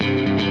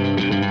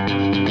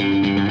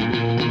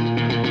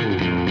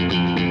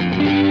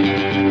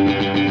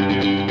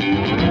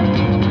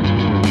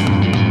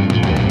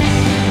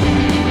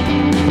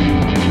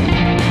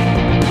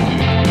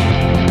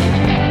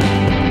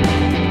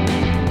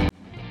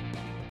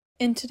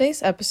In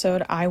today's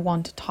episode, I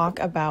want to talk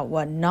about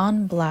what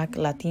non-Black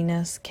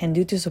Latinas can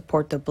do to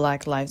support the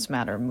Black Lives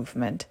Matter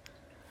movement.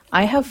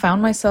 I have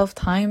found myself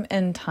time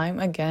and time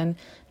again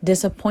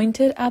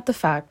disappointed at the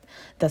fact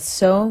that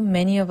so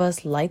many of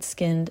us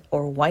light-skinned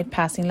or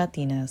white-passing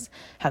Latinas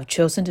have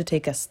chosen to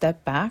take a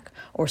step back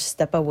or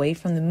step away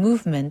from the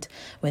movement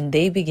when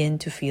they begin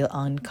to feel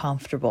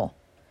uncomfortable.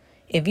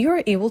 If you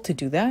are able to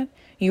do that,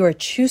 you are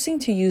choosing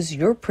to use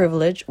your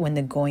privilege when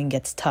the going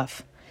gets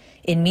tough.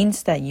 It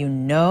means that you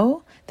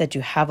know that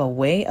you have a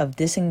way of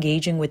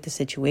disengaging with the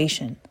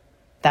situation.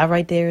 That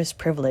right there is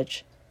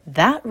privilege.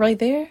 That right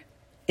there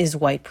is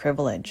white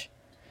privilege.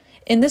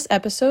 In this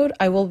episode,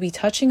 I will be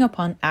touching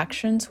upon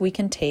actions we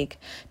can take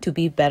to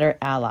be better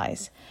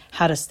allies,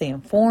 how to stay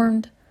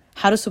informed,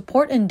 how to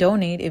support and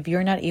donate if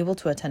you're not able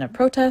to attend a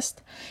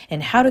protest,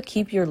 and how to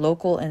keep your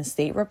local and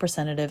state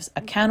representatives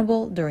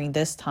accountable during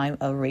this time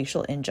of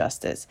racial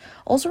injustice.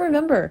 Also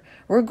remember,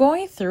 we're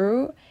going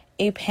through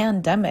a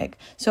pandemic,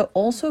 so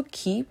also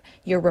keep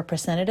your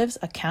representatives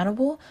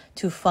accountable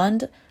to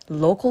fund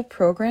local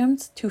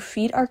programs to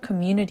feed our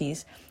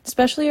communities,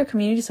 especially our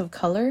communities of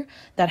color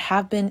that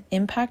have been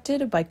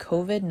impacted by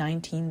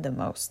COVID-19 the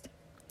most.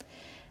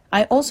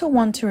 I also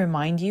want to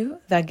remind you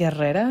that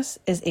Guerreras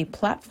is a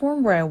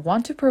platform where I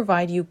want to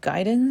provide you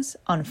guidance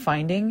on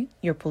finding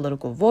your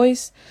political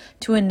voice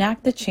to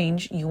enact the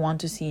change you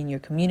want to see in your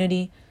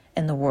community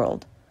and the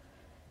world.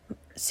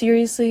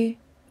 Seriously,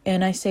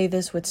 and I say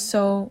this with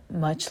so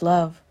much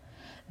love,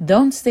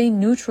 don't stay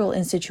neutral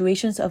in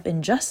situations of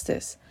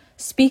injustice.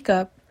 Speak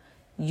up,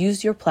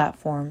 use your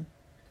platform,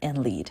 and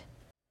lead.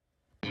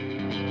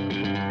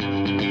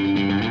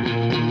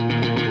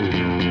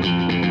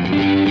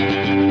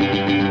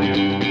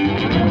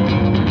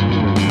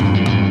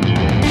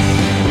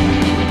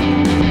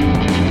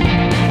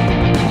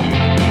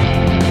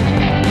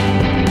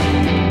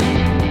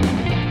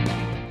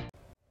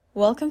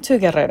 Welcome to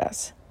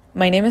Guerreras.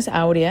 My name is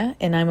Aurea,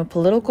 and I'm a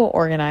political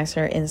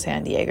organizer in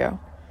San Diego.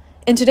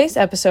 In today's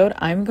episode,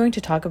 I'm going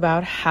to talk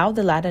about how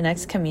the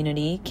Latinx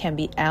community can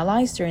be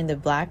allies during the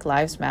Black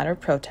Lives Matter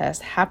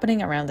protests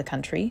happening around the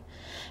country,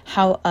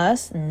 how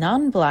us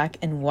non-Black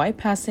and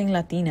white-passing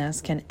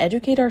Latinas can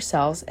educate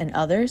ourselves and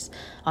others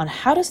on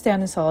how to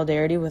stand in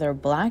solidarity with our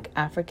Black,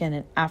 African,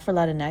 and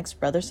Afro-Latinx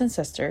brothers and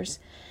sisters,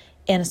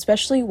 and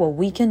especially what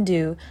we can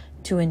do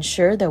to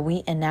ensure that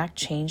we enact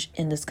change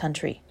in this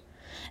country.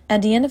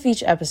 At the end of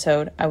each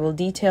episode, I will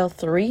detail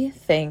 3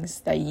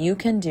 things that you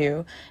can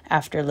do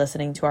after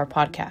listening to our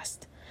podcast.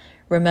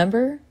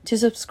 Remember to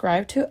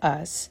subscribe to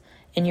us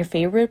in your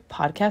favorite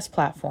podcast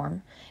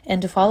platform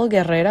and to follow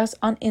Guerreras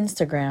on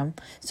Instagram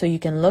so you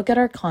can look at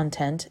our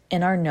content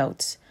and our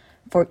notes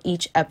for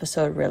each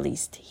episode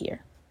released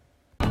here.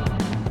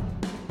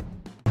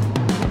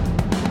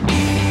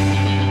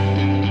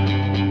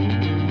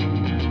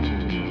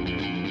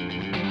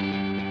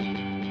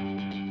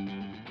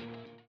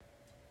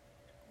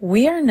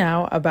 We are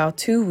now about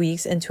 2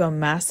 weeks into a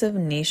massive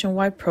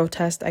nationwide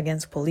protest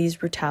against police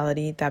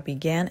brutality that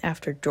began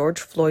after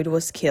George Floyd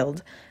was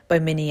killed by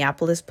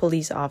Minneapolis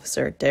police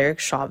officer Derek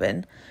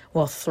Chauvin,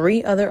 while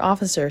 3 other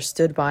officers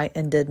stood by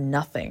and did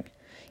nothing,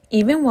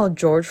 even while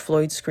George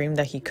Floyd screamed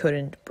that he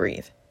couldn't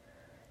breathe.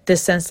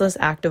 This senseless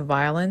act of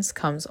violence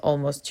comes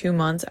almost 2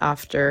 months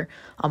after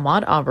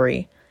Ahmaud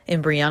Arbery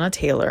and Breonna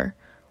Taylor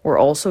were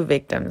also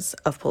victims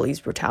of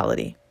police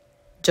brutality.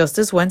 Just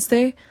this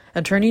Wednesday,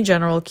 Attorney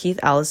General Keith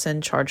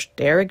Ellison charged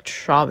Derek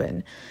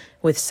Chauvin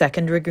with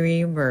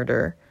second-degree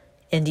murder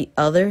and the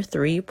other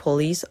 3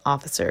 police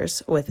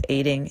officers with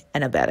aiding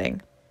and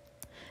abetting.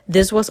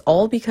 This was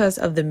all because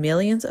of the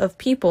millions of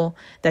people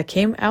that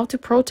came out to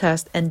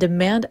protest and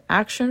demand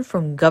action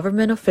from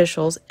government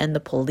officials and the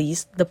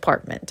police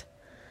department.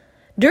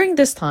 During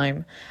this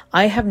time,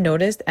 I have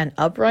noticed an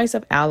uprise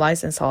of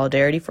allies and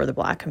solidarity for the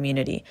Black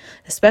community,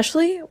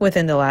 especially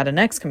within the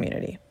Latinx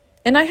community.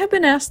 And I have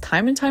been asked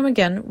time and time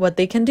again what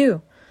they can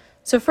do.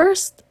 So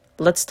first,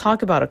 let's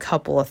talk about a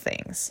couple of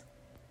things.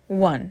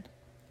 1.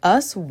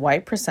 Us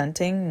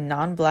white-presenting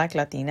non-Black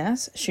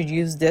Latinas should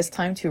use this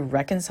time to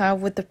reconcile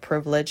with the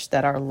privilege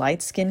that our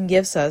light skin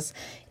gives us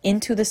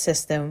into the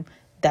system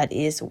that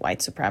is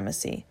white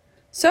supremacy.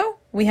 So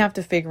we have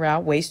to figure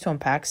out ways to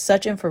unpack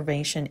such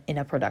information in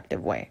a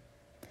productive way.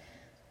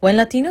 What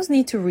Latinos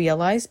need to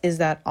realize is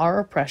that our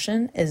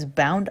oppression is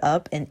bound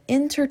up and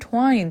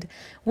intertwined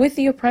with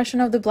the oppression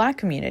of the Black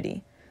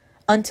community.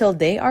 Until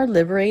they are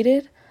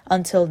liberated,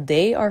 until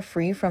they are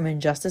free from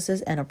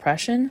injustices and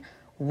oppression,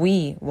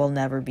 we will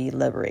never be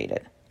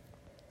liberated.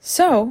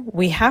 So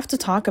we have to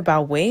talk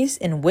about ways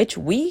in which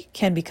we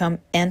can become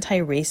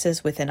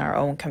anti-racist within our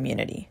own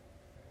community.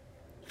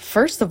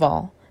 First of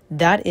all,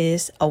 that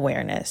is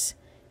awareness.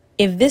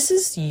 If this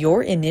is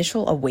your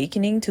initial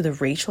awakening to the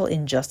racial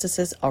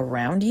injustices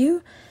around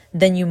you,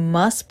 then you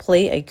must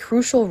play a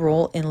crucial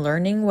role in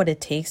learning what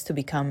it takes to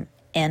become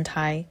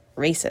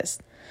anti-racist.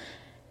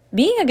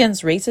 Being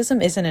against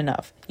racism isn't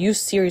enough. You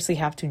seriously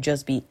have to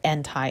just be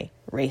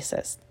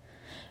anti-racist.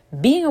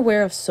 Being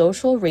aware of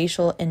social,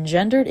 racial, and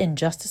gendered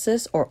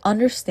injustices or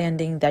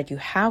understanding that you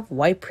have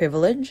white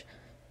privilege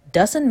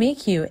doesn't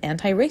make you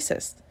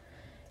anti-racist.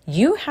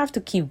 You have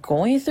to keep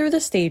going through the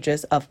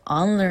stages of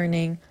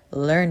unlearning,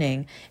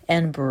 learning,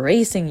 and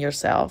bracing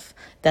yourself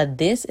that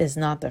this is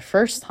not the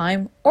first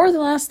time or the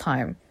last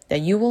time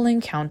that you will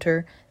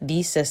encounter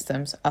these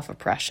systems of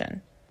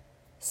oppression.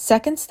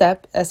 Second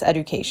step is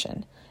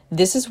education.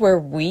 This is where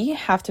we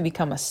have to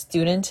become a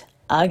student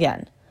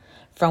again.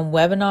 From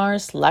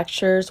webinars,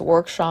 lectures,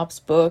 workshops,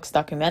 books,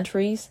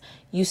 documentaries,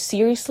 you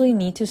seriously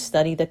need to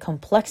study the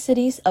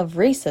complexities of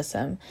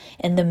racism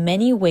and the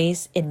many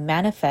ways it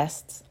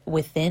manifests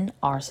within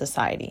our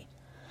society.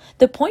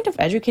 The point of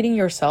educating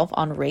yourself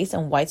on race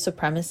and white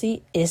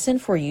supremacy isn't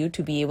for you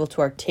to be able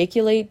to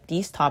articulate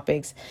these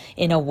topics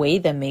in a way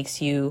that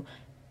makes you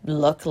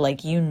look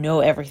like you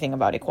know everything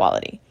about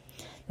equality.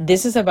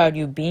 This is about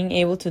you being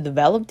able to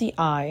develop the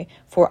eye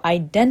for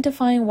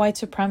identifying white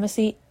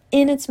supremacy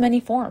in its many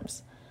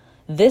forms.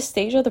 This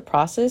stage of the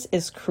process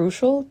is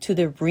crucial to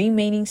the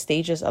remaining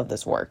stages of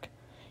this work.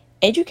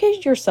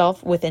 Educate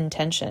yourself with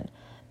intention.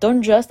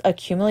 Don't just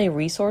accumulate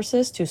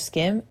resources to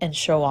skim and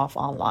show off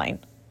online.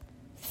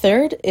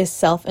 Third is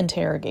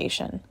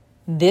self-interrogation.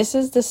 This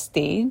is the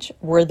stage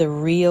where the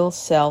real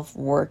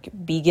self-work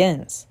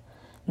begins.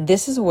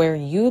 This is where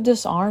you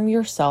disarm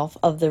yourself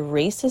of the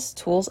racist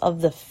tools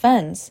of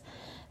defense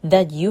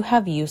that you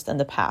have used in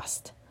the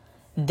past.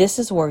 This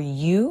is where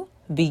you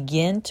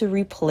begin to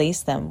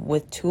replace them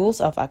with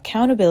tools of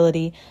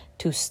accountability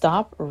to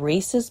stop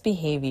racist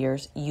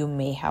behaviors you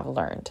may have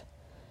learned.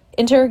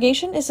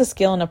 Interrogation is a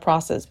skill and a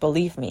process,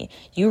 believe me.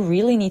 You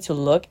really need to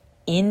look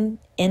in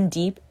and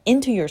deep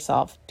into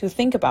yourself to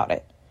think about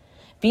it.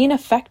 Being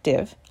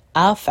effective,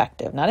 not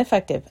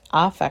effective,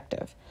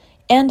 affective,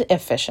 and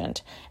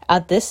efficient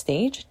at this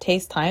stage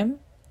takes time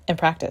and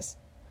practice.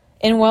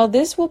 And while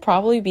this will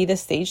probably be the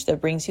stage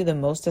that brings you the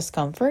most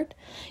discomfort,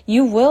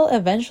 you will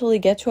eventually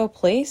get to a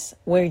place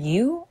where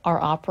you are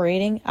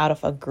operating out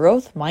of a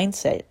growth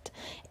mindset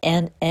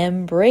and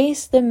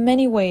embrace the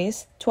many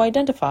ways to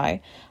identify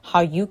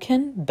how you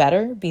can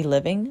better be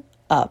living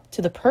up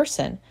to the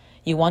person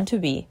you want to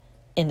be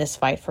in this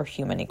fight for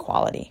human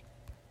equality.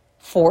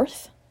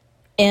 Fourth,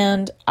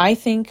 and I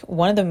think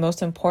one of the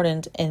most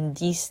important in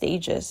these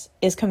stages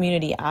is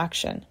community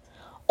action.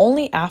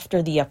 Only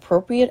after the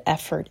appropriate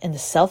effort in the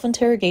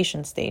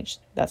self-interrogation stage,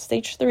 that's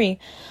stage 3,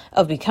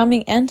 of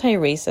becoming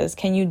anti-racist,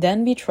 can you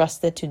then be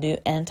trusted to do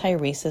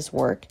anti-racist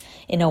work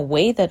in a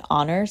way that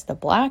honors the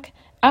Black,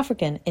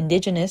 African,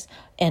 Indigenous,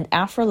 and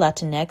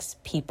Afro-Latinx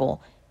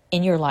people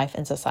in your life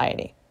and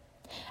society.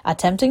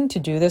 Attempting to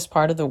do this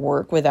part of the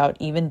work without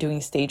even doing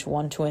stage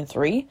 1, 2, and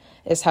 3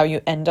 is how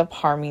you end up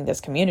harming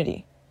this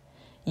community.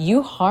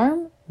 You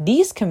harm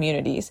these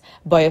communities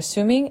by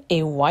assuming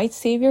a white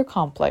savior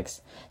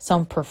complex,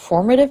 some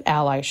performative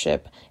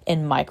allyship,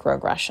 and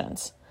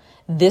microaggressions.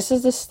 This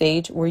is the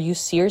stage where you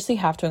seriously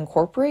have to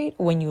incorporate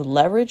when you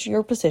leverage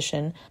your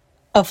position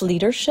of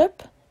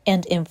leadership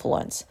and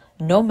influence,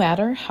 no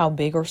matter how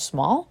big or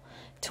small,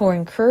 to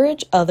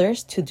encourage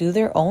others to do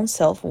their own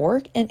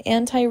self-work and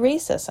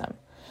anti-racism.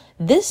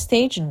 This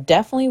stage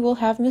definitely will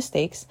have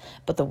mistakes,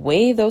 but the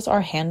way those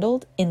are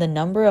handled in the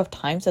number of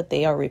times that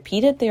they are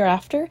repeated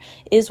thereafter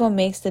is what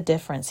makes the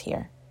difference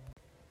here.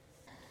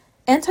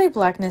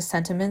 Anti-Blackness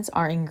sentiments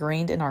are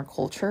ingrained in our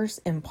cultures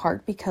in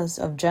part because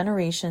of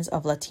generations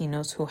of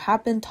Latinos who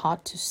have been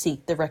taught to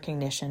seek the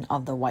recognition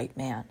of the white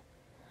man.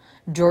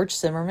 George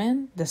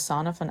Zimmerman, the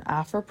son of an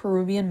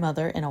Afro-Peruvian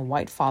mother and a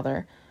white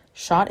father,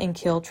 shot and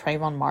killed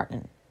Trayvon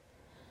Martin.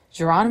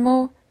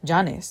 Geronimo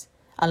Llanes,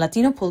 a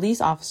Latino police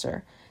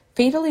officer,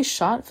 fatally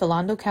shot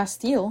Philando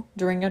Castile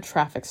during a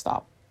traffic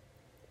stop.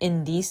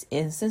 In these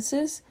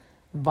instances,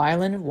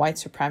 violent white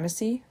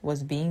supremacy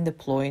was being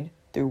deployed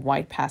through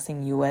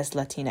white-passing U.S.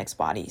 Latinx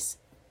bodies.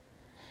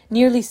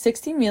 Nearly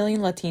 60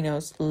 million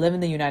Latinos live in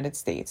the United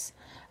States,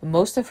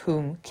 most of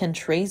whom can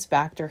trace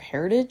back their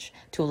heritage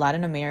to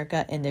Latin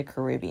America and the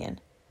Caribbean.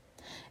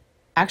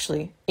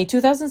 Actually, a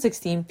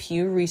 2016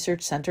 Pew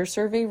Research Center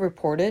survey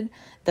reported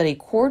that a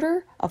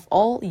quarter of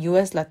all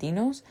U.S.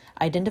 Latinos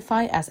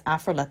identify as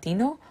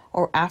Afro-Latino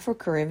or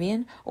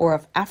Afro-Caribbean or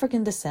of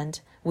African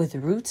descent with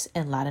roots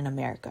in Latin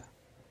America.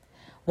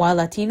 While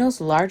Latinos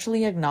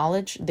largely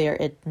acknowledge their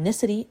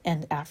ethnicity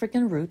and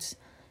African roots,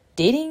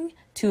 dating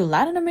to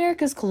Latin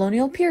America's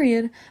colonial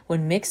period,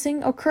 when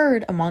mixing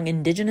occurred among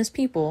indigenous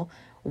people,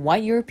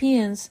 white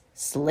Europeans,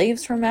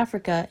 slaves from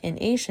Africa, and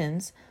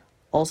Asians,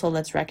 also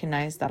let's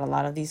recognize that a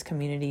lot of these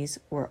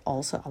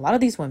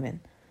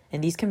women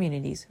in these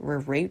communities were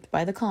raped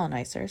by the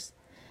colonizers.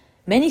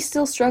 Many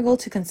still struggle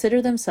to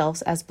consider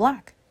themselves as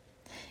Black.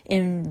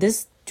 In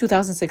this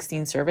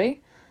 2016 survey,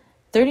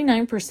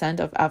 39%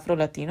 of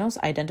Afro-Latinos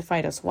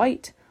identified as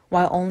white,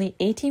 while only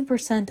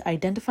 18%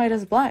 identified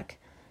as Black.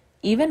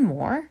 Even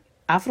more,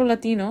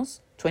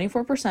 Afro-Latinos,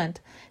 24%,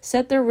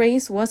 said their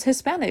race was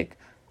Hispanic,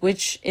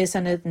 which is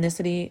an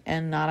ethnicity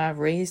and not a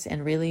race.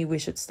 And really, we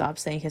should stop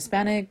saying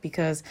Hispanic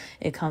because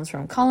it comes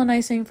from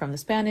colonizing from the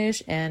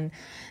Spanish. And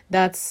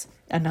that's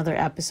another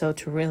episode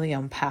to really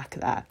unpack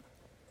that.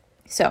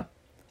 So,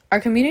 our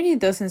community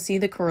doesn't see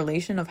the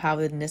correlation of how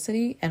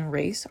ethnicity and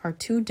race are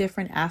two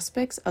different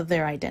aspects of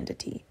their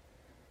identity.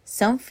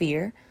 Some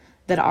fear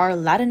that our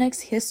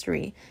Latinx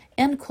history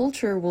and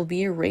culture will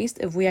be erased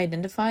if we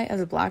identify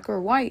as black or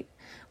white,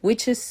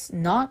 which is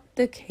not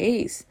the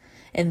case.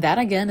 And that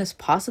again is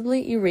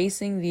possibly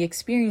erasing the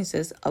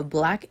experiences of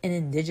black and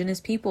indigenous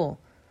people.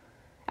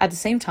 At the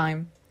same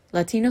time,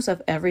 Latinos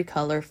of every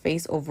color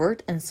face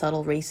overt and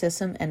subtle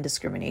racism and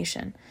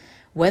discrimination,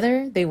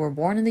 whether they were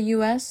born in the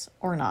US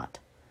or not.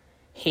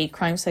 Hate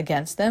crimes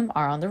against them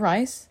are on the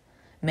rise.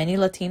 Many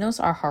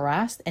Latinos are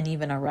harassed and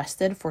even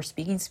arrested for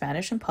speaking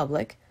Spanish in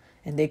public,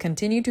 and they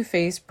continue to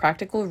face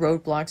practical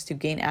roadblocks to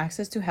gain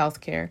access to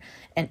healthcare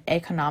and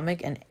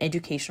economic and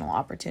educational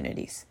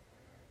opportunities.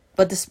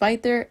 But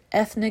despite their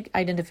ethnic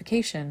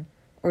identification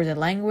or the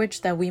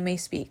language that we may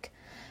speak,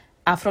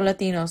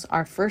 Afro-Latinos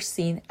are first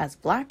seen as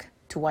black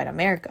to white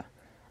America,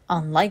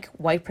 unlike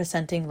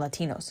white-presenting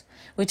Latinos,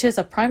 which is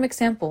a prime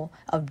example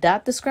of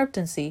that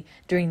discrepancy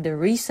during the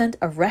recent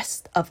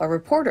arrest of a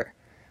reporter.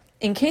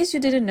 In case you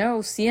didn't know,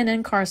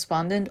 CNN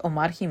correspondent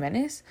Omar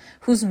Jimenez,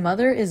 whose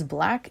mother is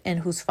black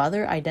and whose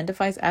father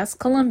identifies as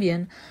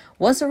Colombian,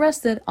 was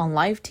arrested on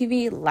live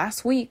TV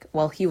last week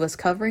while he was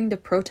covering the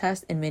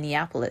protest in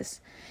Minneapolis.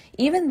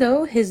 Even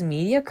though his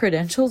media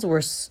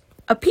credentials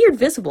appeared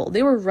visible,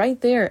 they were right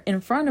there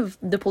in front of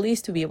the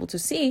police to be able to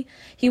see,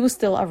 he was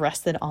still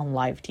arrested on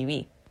live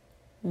TV.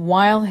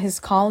 While his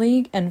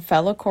colleague and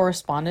fellow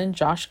correspondent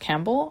Josh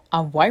Campbell,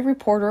 a white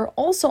reporter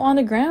also on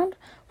the ground,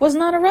 was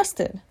not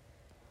arrested.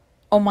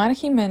 Omar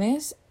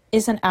Jimenez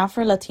is an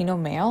Afro-Latino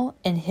male,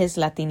 and his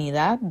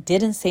Latinidad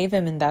didn't save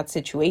him in that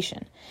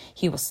situation.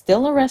 He was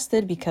still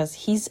arrested because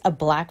he's a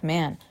black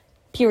man,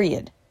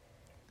 period.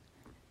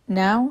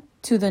 Now,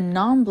 to the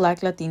non-black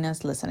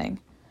Latinas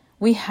listening,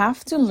 we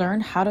have to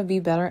learn how to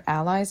be better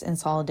allies in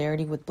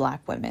solidarity with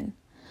black women.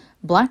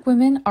 Black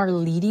women are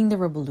leading the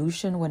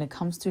revolution when it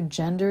comes to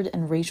gendered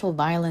and racial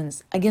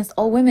violence against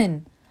all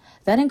women.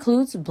 That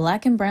includes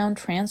black and brown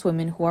trans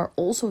women who are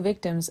also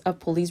victims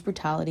of police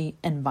brutality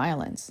and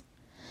violence.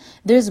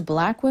 There's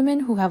black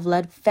women who have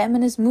led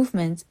feminist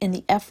movements in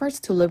the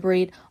efforts to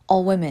liberate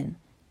all women.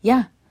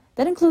 Yeah,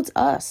 that includes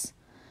us.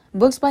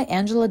 Books by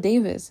Angela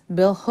Davis,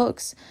 Bell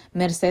Hooks,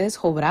 Mercedes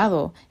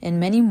Jobrado, and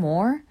many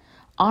more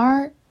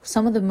are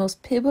some of the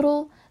most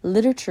pivotal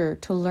literature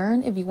to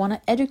learn if you want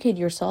to educate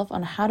yourself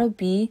on how to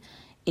be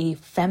a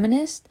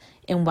feminist.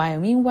 And what I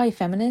mean by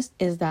feminist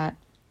is that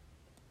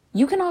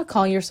you cannot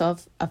call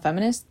yourself a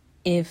feminist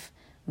if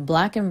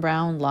black and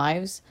brown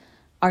lives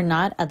are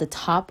not at the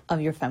top of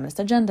your feminist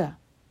agenda.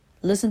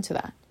 Listen to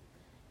that.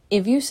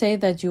 If you say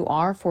that you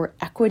are for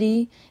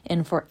equity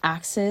and for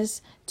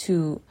access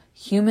to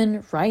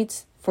human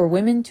rights for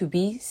women to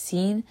be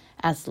seen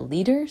as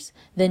leaders,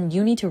 then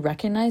you need to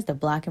recognize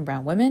that black and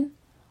brown women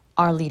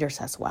are leaders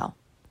as well.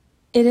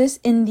 It is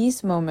in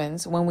these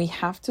moments when we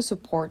have to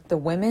support the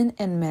women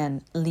and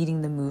men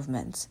leading the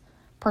movements.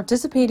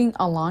 Participating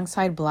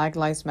alongside Black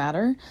Lives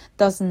Matter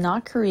does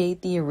not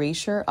create the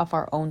erasure of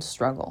our own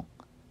struggle.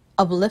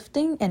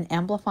 Uplifting and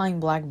amplifying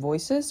black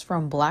voices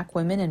from black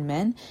women and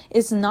men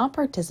is not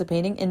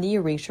participating in the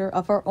erasure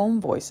of our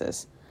own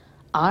voices.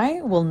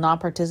 I will not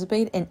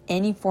participate in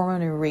any form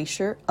of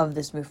erasure of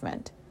this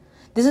movement.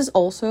 This is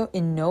also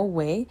in no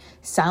way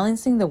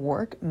silencing the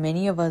work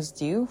many of us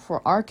do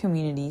for our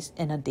communities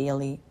on a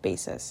daily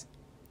basis.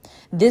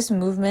 This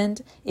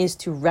movement is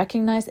to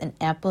recognize and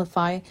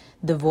amplify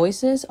the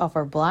voices of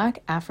our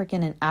Black,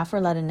 African, and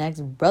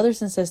Afro-Latinx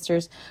brothers and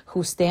sisters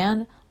who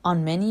stand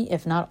on many,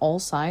 if not all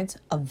sides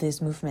of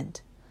this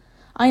movement.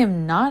 I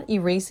am not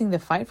erasing the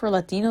fight for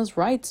Latinos'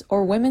 rights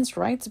or women's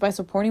rights by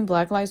supporting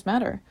Black Lives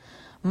Matter.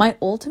 My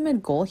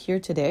ultimate goal here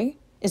today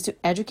is to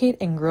educate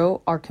and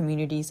grow our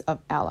communities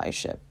of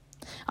allyship.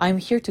 I'm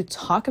here to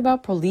talk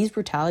about police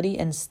brutality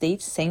and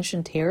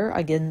state-sanctioned terror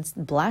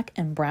against Black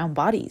and brown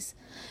bodies.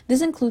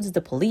 This includes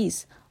the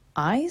police,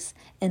 ICE,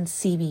 and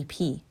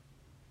CBP.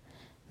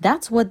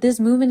 That's what this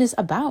movement is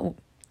about.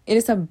 It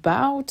is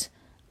about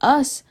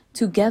us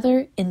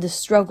together in the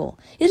struggle.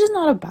 It is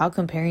not about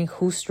comparing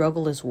whose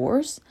struggle is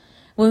worse.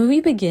 When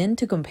we begin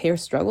to compare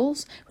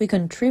struggles, we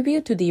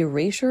contribute to the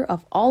erasure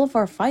of all of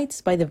our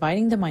fights by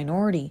dividing the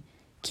minority,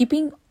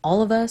 keeping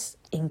all of us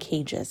in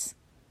cages.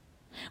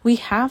 We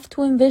have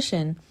to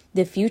envision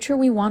the future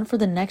we want for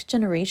the next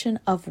generation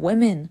of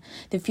women,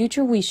 the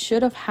future we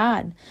should have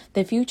had,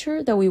 the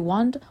future that we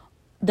want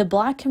the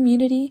Black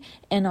community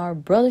and our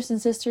brothers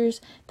and sisters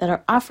that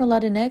are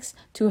Afro-Latinx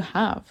to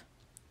have.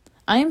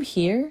 I am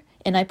here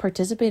and I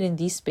participate in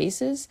these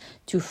spaces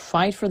to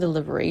fight for the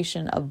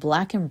liberation of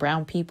Black and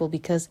brown people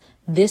because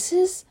this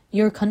is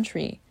your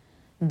country.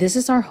 This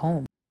is our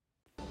home.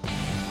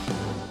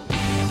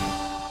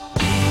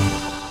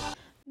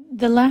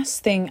 The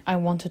last thing I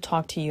want to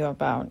talk to you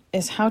about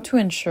is how to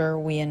ensure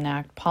we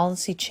enact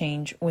policy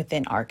change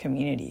within our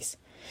communities.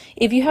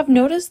 If you have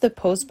noticed the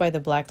posts by the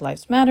Black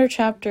Lives Matter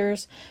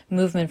chapters,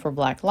 Movement for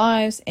Black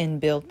Lives, and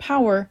Build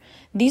Power,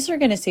 these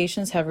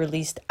organizations have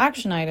released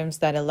action items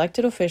that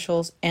elected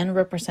officials and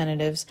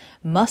representatives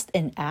must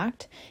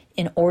enact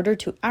in order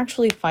to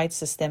actually fight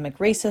systemic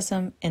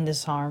racism and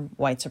disarm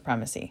white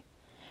supremacy.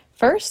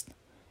 First,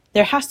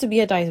 there has to be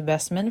a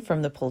divestment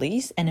from the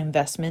police and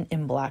investment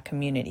in Black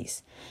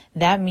communities.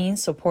 That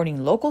means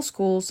supporting local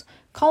schools,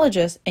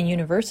 colleges, and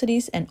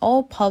universities and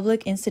all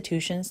public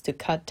institutions to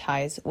cut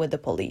ties with the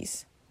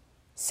police.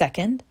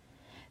 Second,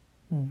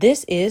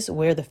 this is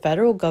where the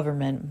federal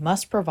government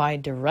must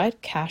provide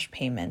direct cash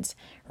payments,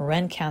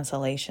 rent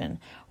cancellation,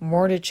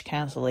 mortgage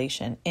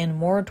cancellation, and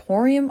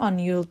moratorium on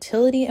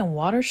utility and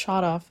water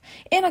shutoff,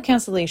 and a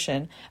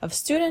cancellation of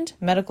student,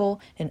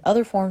 medical, and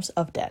other forms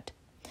of debt.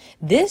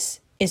 This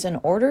is in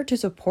order to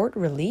support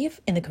relief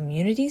in the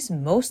communities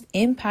most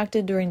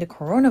impacted during the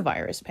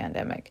coronavirus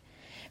pandemic.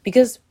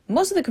 Because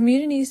most of the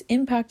communities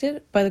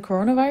impacted by the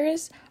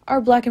coronavirus are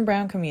Black and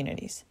Brown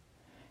communities.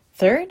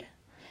 Third,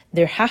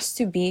 there has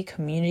to be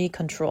community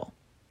control.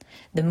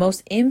 The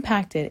most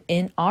impacted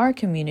in our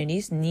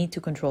communities need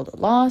to control the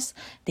laws,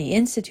 the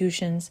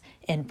institutions,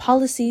 and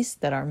policies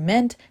that are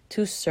meant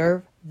to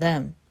serve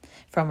them,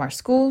 from our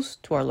schools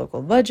to our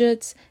local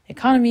budgets,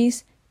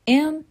 economies,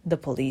 and the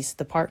police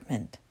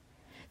department.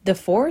 The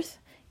fourth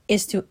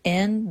is to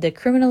end the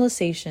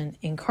criminalization,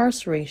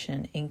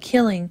 incarceration, and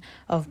killing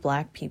of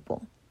Black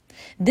people.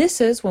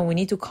 This is when we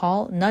need to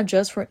call not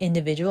just for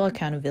individual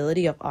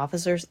accountability of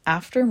officers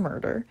after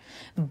murder,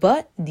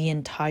 but the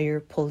entire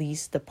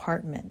police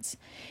departments,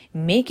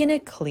 making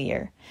it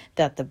clear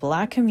that the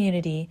Black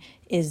community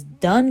is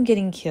done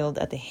getting killed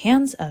at the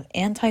hands of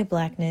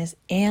anti-Blackness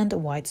and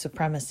white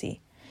supremacy.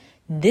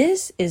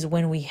 This is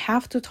when we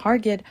have to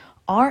target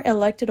our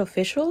elected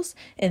officials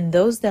and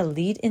those that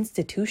lead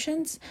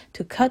institutions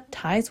to cut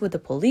ties with the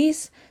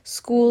police,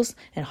 schools,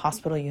 and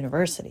hospital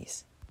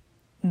universities.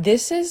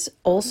 This is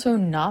also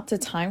not the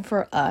time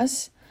for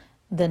us,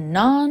 the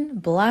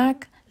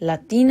non-Black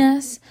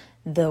Latinas,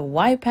 the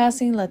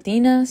white-passing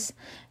Latinas,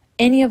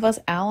 any of us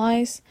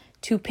allies,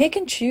 to pick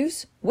and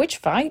choose which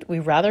fight we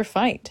rather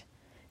fight.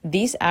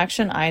 These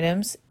action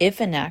items,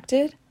 if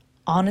enacted,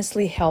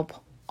 honestly help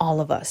all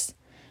of us.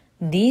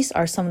 These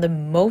are some of the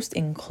most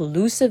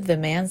inclusive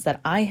demands that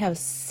I have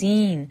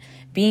seen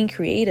being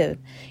created,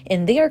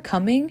 and they are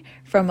coming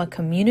from a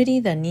community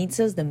that needs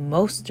us the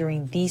most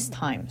during these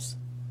times.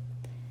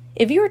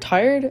 If you are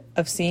tired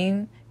of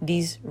seeing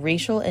these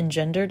racial and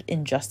gendered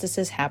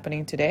injustices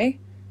happening today,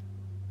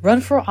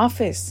 run for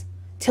office.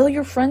 Tell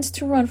your friends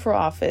to run for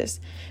office.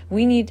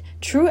 We need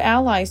true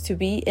allies to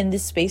be in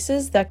these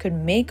spaces that could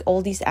make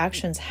all these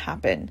actions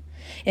happen.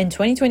 In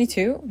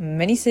 2022,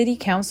 many city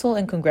council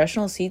and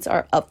congressional seats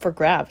are up for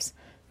grabs.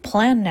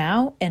 Plan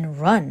now and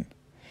run,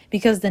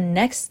 because the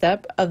next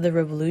step of the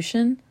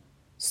revolution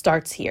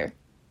starts here.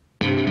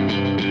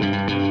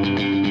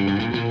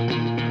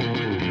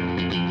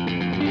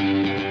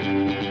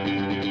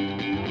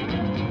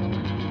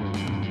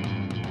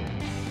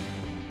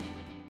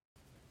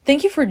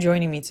 Thank you for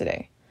joining me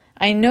today.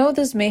 I know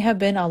this may have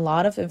been a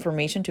lot of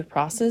information to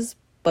process,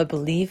 but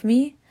believe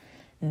me,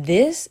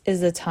 this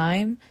is the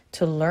time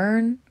to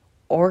learn,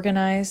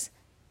 organize,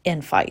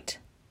 and fight.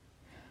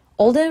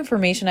 All the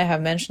information I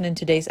have mentioned in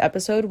today's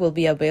episode will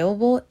be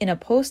available in a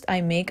post I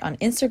make on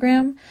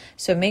Instagram,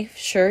 so make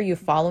sure you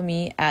follow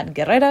me at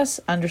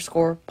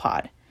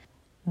guerreras_pod.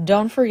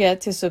 Don't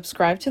forget to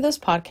subscribe to this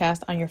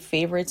podcast on your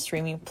favorite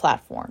streaming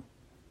platform.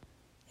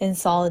 In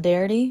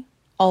solidarity,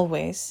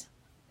 always,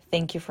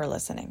 thank you for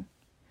listening.